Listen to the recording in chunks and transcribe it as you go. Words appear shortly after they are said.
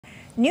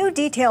New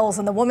details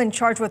on the woman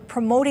charged with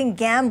promoting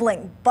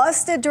gambling,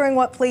 busted during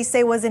what police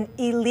say was an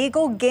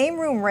illegal game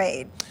room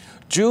raid.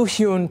 Ju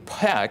Hyun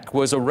Pak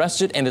was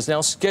arrested and is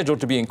now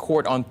scheduled to be in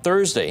court on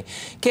Thursday.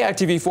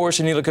 KITV4's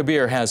Shanila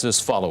Kabir has this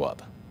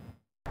follow-up.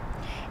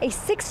 A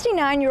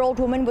 69-year-old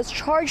woman was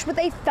charged with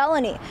a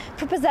felony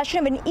for possession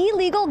of an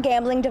illegal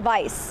gambling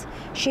device.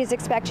 She is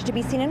expected to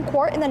be seen in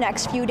court in the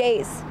next few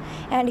days.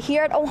 And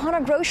here at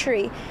Oahu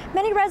Grocery,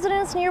 many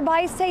residents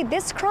nearby say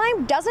this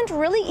crime doesn't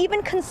really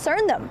even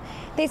concern them.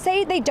 They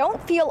say they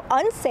don't feel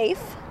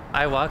unsafe.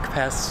 I walk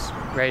past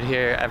right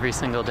here every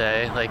single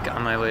day, like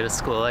on my way to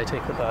school. I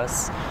take the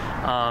bus.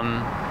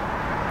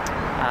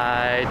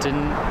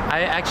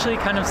 I actually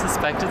kind of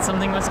suspected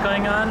something was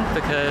going on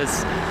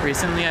because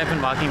recently I've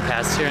been walking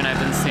past here and I've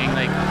been seeing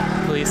like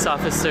police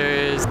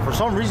officers. For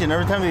some reason,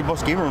 every time they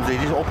bust game rooms, they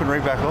just open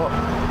right back up.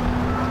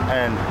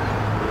 And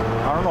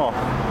I don't know.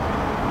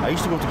 I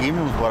used to go to game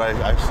rooms, but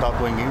I stopped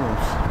going game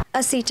rooms.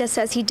 Asita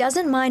says he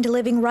doesn't mind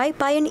living right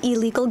by an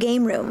illegal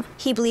game room.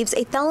 He believes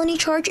a felony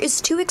charge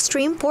is too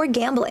extreme for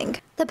gambling.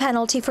 The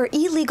penalty for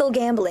illegal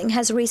gambling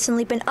has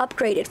recently been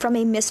upgraded from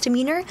a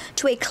misdemeanor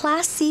to a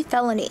Class C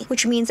felony,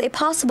 which means a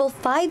possible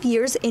 5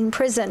 years in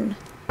prison.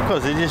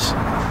 Because it is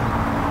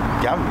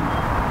gambling.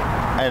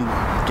 And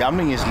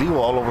gambling is legal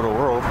all over the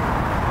world,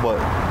 but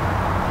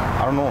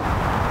I don't know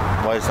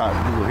why it's not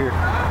legal here.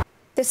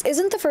 This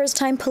isn't the first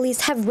time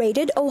police have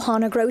raided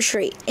Oahu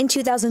Grocery. In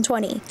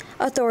 2020,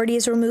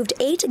 authorities removed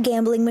 8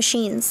 gambling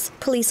machines.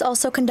 Police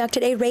also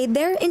conducted a raid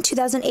there in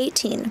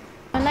 2018.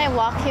 When I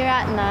walk here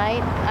at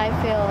night, I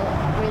feel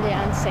really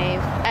unsafe.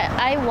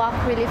 I walk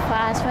really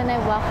fast when I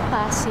walk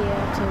past here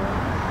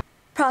too.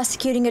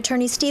 Prosecuting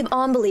attorney Steve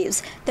Ahn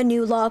believes the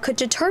new law could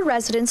deter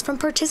residents from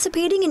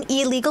participating in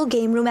illegal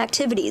game room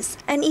activities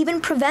and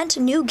even prevent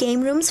new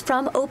game rooms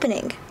from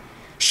opening.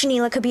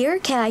 Shanila Kabir,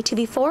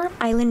 KITV4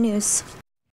 Island News.